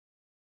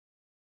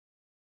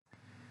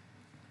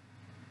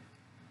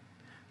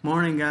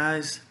Morning,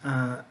 guys.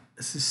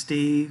 This is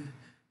Steve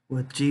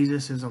with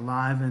Jesus is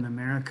Alive in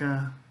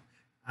America.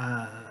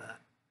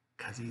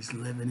 Because he's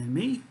living in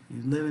me.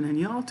 He's living in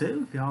y'all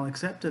too, if y'all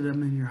accepted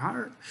him in your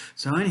heart.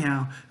 So,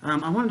 anyhow,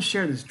 I wanted to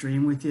share this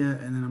dream with you,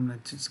 and then I'm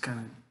going to just kind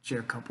of share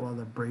a couple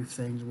other brief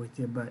things with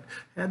you. But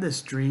I had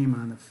this dream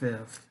on the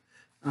 5th.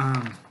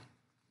 Um,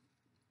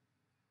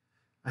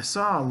 I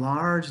saw a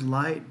large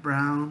light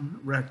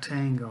brown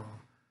rectangle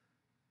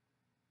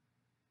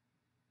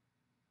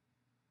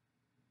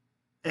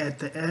at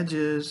the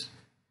edges.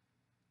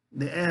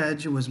 The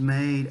edge was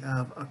made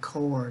of a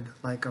cord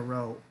like a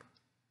rope.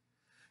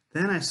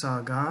 Then I saw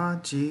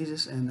God,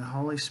 Jesus, and the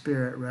Holy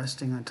Spirit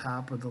resting on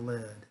top of the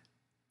lid.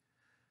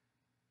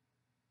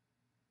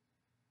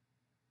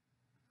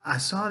 I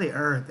saw the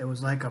earth. It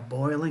was like a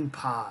boiling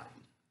pot.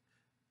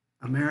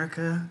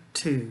 America,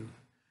 too,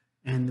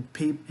 and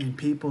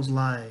people's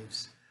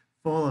lives,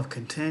 full of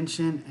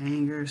contention,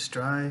 anger,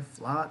 strife,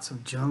 lots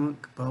of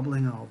junk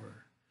bubbling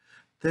over.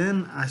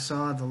 Then I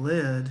saw the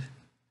lid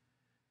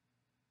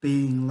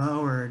being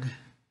lowered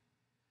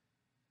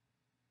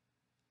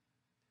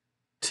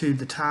to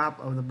the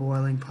top of the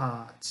boiling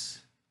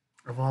pots,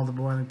 of all the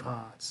boiling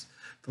pots.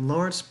 The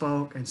Lord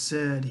spoke and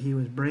said he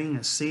was bringing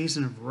a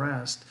season of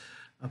rest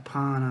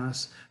upon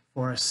us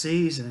for a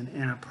season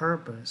and a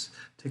purpose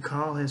to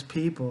call his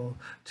people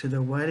to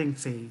the wedding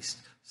feast,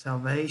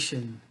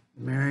 salvation,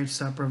 the marriage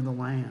supper of the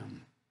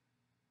Lamb.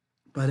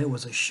 But it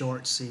was a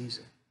short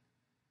season.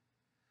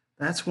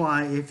 That's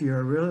why if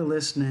you're really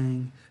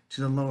listening to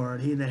the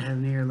Lord, he that has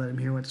an ear, let him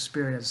hear what the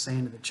Spirit has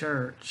saying to the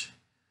church.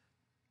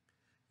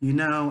 You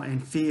know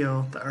and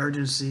feel the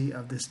urgency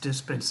of this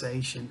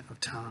dispensation of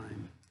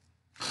time.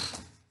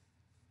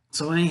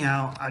 So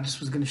anyhow, I just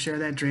was going to share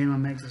that dream. I'll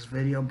make this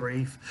video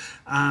brief.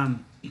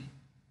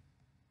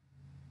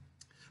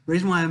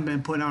 Reason why I haven't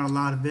been putting out a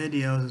lot of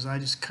videos is I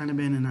just kind of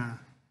been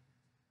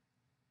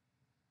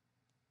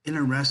in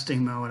a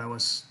resting mode.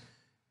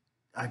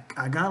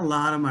 I got a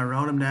lot of them. I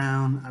wrote them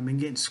down. I've been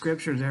getting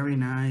scriptures every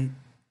night,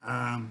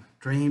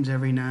 dreams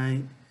every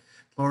night.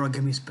 Lord will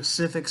give me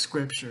specific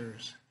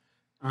scriptures.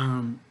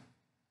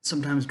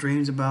 Sometimes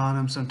dreams about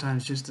them,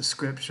 sometimes just the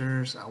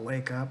scriptures. I'll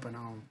wake up and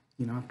I'll,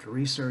 have to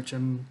research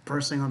them.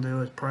 First thing I'll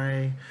do is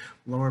pray.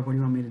 Lord, what do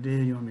you want me to do?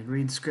 You want me to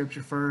read the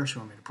scripture first?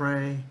 You want me to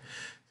pray?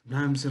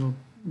 Sometimes it'll,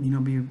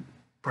 be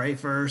pray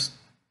first,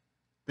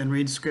 then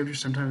read the scripture.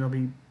 Sometimes it'll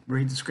be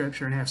read the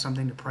scripture and have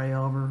something to pray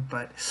over.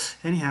 But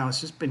anyhow,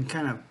 it's just been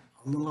kind of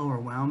a little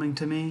overwhelming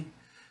to me.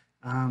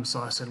 So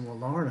I said, well,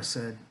 Lord, I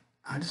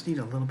just need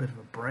a little bit of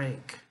a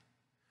break,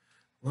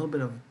 a little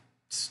bit of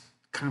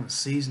kind of a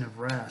season of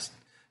rest.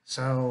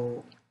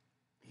 So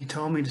he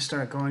told me to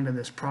start going to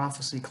this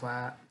prophecy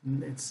class.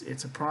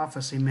 It's a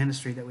prophecy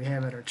ministry that we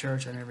have at our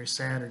church on every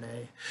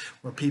Saturday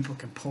where people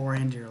can pour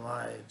into your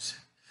lives.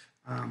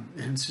 And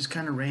it's just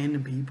kind of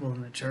random people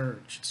in the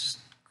church.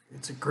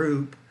 It's a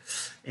group,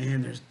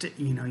 and there's,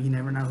 you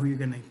never know who you're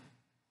going to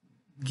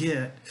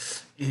get.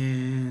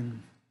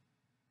 And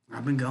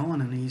I've been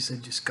going, and he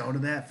said, just go to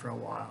that for a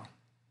while,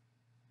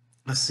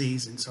 a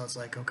season. So it's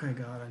like, okay,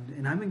 God.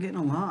 And I've been getting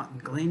a lot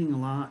and gleaning a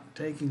lot, and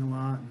taking a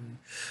lot, and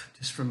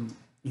just from,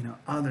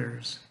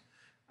 others,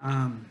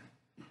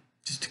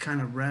 just to kind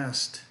of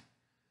rest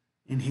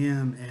in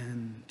him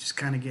and just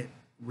kind of get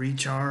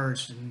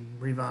recharged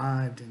and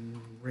revived and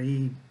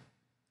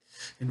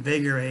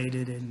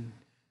reinvigorated, and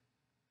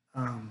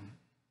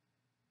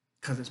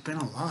because it's been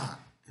a lot.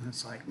 And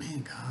it's like,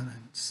 man, God,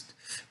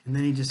 and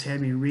then he just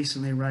had me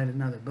recently write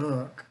another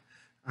book,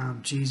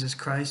 Jesus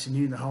Christ in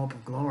You, the Hope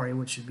of Glory,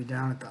 which should be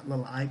down at that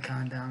little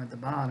icon down at the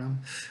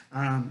bottom.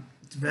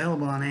 It's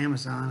available on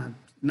Amazon. I'm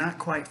not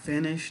quite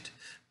finished.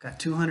 Got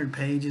 200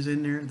 pages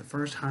in there. The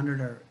first 100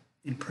 are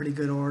in pretty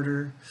good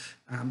order.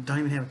 Don't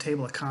even have a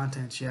table of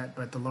contents yet,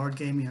 but the Lord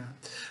gave me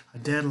a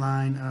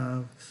deadline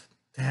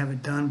to have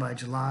it done by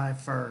July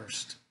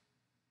 1st.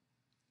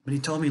 But he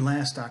told me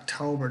last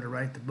October to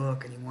write the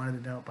book, and he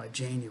wanted it out by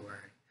January.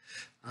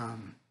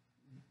 Some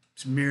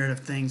myriad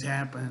of things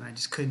happened, and I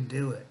just couldn't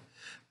do it.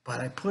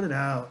 But I put it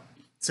out.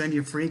 Send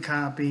you a free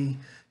copy.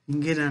 You can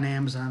get it on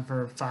Amazon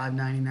for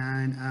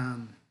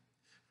 $5.99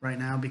 right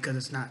now because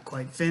it's not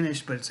quite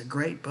finished, but it's a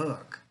great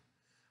book.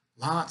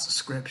 Lots of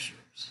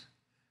scriptures.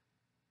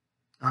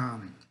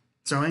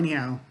 So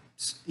anyhow,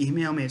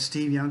 email me at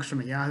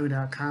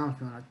steveyoungstrom@yahoo.com if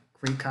you want a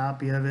free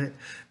copy of it.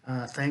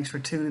 Thanks for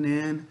tuning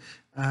in.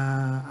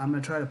 I'm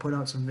going to try to put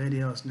out some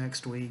videos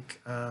next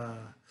week.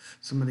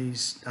 Some of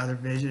these other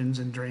visions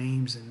and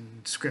dreams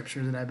and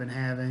scripture that I've been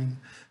having.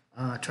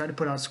 Try to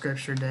put out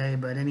scripture a day,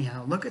 but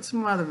anyhow, look at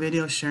some other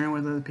videos, sharing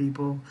with other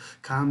people,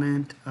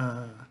 comment.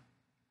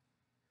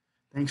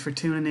 Thanks for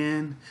tuning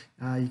in.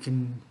 You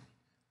can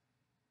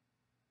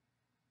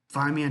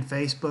find me on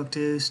Facebook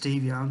too,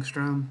 Steve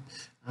Youngstrom,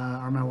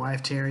 or my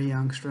wife Terry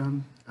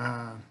Youngstrom.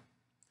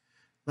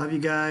 Love you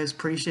guys.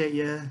 Appreciate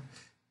you.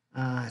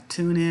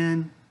 Tune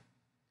in.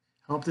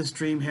 Hope this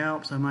dream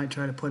helps. I might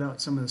try to put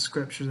out some of the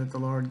scriptures that the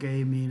Lord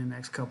gave me in the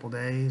next couple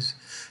days.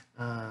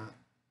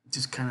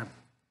 Just kind of,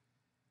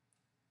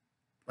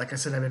 like I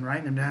said, I've been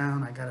writing them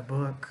down. I got a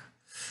book.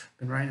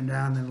 been writing them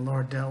down. Then the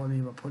Lord dealt with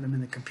me by putting them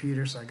in the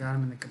computer, so I got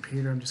them in the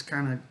computer. I'm just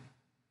kind of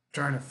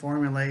trying to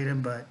formulate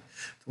them, but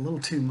it's a little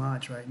too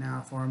much right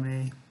now for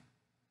me.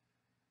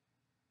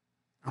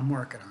 I'm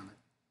working on it.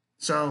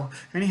 So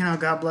anyhow,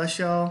 God bless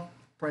y'all.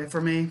 Pray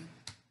for me.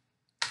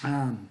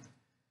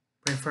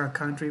 Pray for our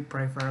country.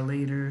 Pray for our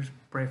leaders.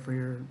 Pray for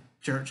your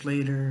church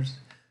leaders.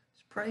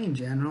 Just pray in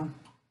general.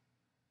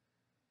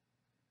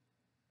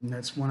 And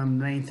that's one of the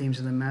main themes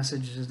of the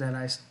message is that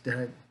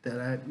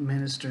I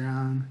minister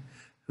on.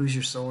 Who's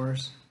your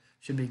source?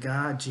 Should be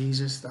God,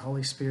 Jesus, the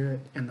Holy Spirit,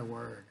 and the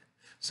Word.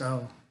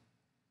 So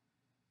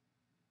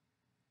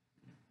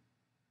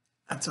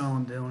that's all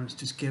I'm doing is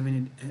just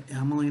giving it.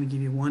 I'm only going to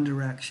give you one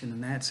direction,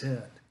 and that's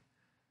it.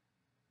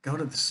 Go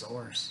to the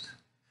source.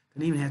 It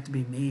doesn't even have to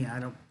be me. I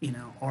don't,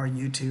 or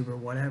YouTube or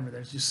whatever.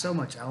 There's just so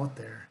much out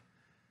there.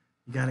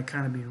 You got to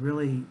kind of be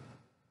really,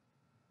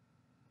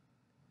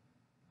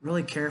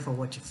 really careful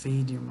what you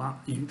feed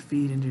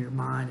into your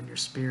mind and your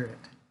spirit.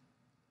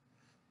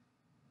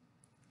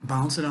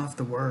 Bounce it off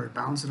the Word,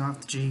 bounce it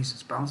off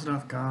Jesus, bounce it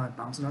off God,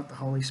 bounce it off the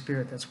Holy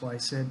Spirit. That's why I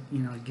said,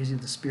 it gives you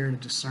the spirit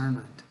of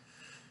discernment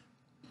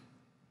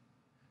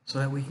so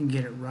that we can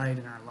get it right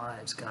in our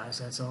lives, guys.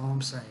 That's all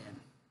I'm saying.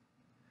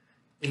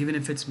 Even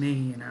if it's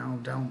me,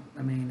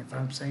 if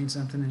I'm saying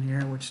something in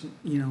here, which,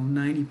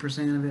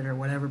 90% of it or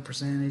whatever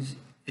percentage,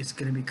 it's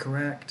going to be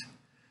correct.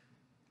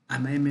 I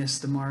may miss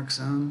the mark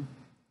some,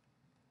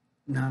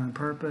 not on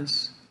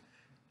purpose.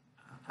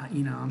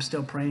 I'm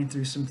still praying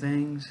through some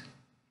things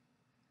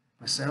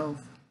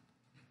myself.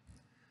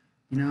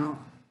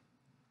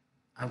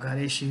 I've got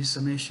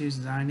some issues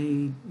that I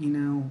need,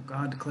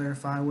 God to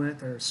clarify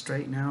with or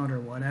straighten out or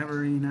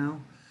whatever,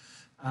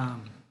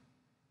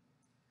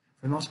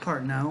 For the most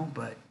part, no,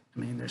 but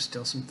there's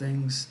still some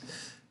things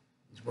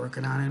He's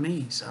working on in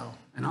me,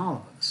 and all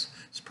of us.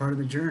 It's part of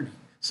the journey.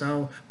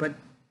 So, but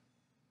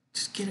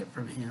just get it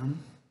from Him.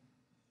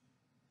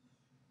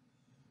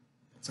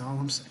 That's all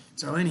I'm saying.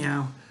 So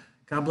anyhow,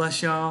 God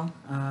bless y'all.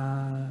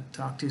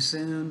 Talk to you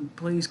soon.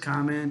 Please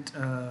comment,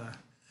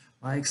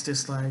 likes,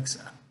 dislikes.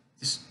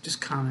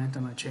 Just comment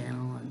on my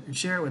channel and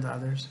share it with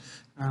others,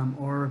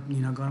 or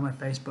go to my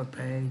Facebook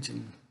page.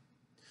 And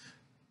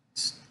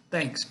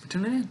thanks for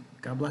tuning in.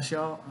 God bless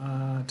y'all.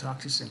 Talk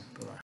to you soon. Bye bye.